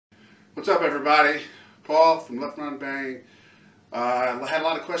What's up, everybody? Paul from Left Run Bang. I had a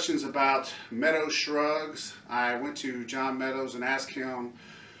lot of questions about Meadows Shrugs. I went to John Meadows and asked him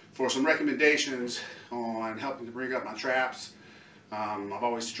for some recommendations on helping to bring up my traps. I've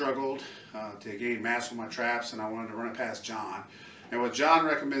always struggled to gain mass on my traps, and I wanted to run it past John. And what John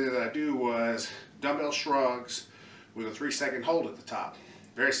recommended that I do was dumbbell shrugs with a 3-second hold at the top.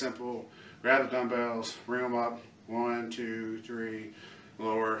 Very simple. Grab the dumbbells, bring them up, 1, 2, 3,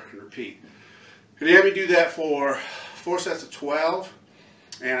 lower, and repeat. And he had me do that for 4 sets of 12,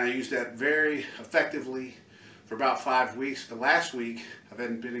 and I used that very effectively for about 5 weeks. The last week, I've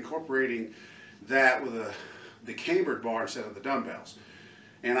been incorporating that with the cambered bar instead of the dumbbells.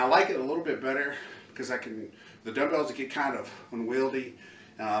 And I like it a little bit better because the dumbbells get kind of unwieldy,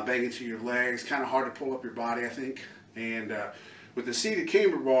 bang into your legs, kind of hard to pull up your body, I think. And with the seated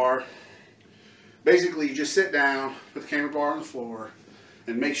camber bar, basically you just sit down, put the camber bar on the floor,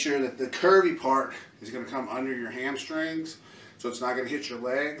 and make sure that the curvy part is going to come under your hamstrings, so it's not going to hit your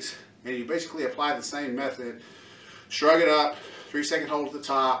legs. And you basically apply the same method, shrug it up, 3-second hold at the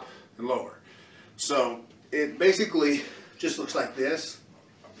top, and lower. So it basically just looks like this.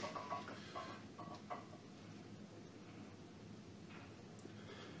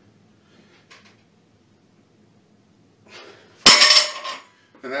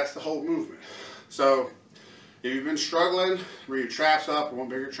 And that's the whole movement. So if you've been struggling, bring your traps up,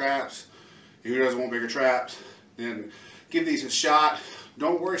 want bigger traps, who doesn't want bigger traps, then give these a shot.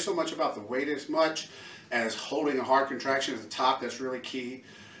 Don't worry so much about the weight as much as holding a hard contraction at the top. That's really key.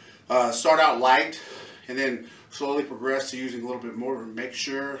 Start out light and then slowly progress to using a little bit more to make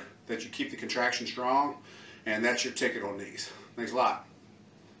sure that you keep the contraction strong, and that's your ticket on these. Thanks a lot.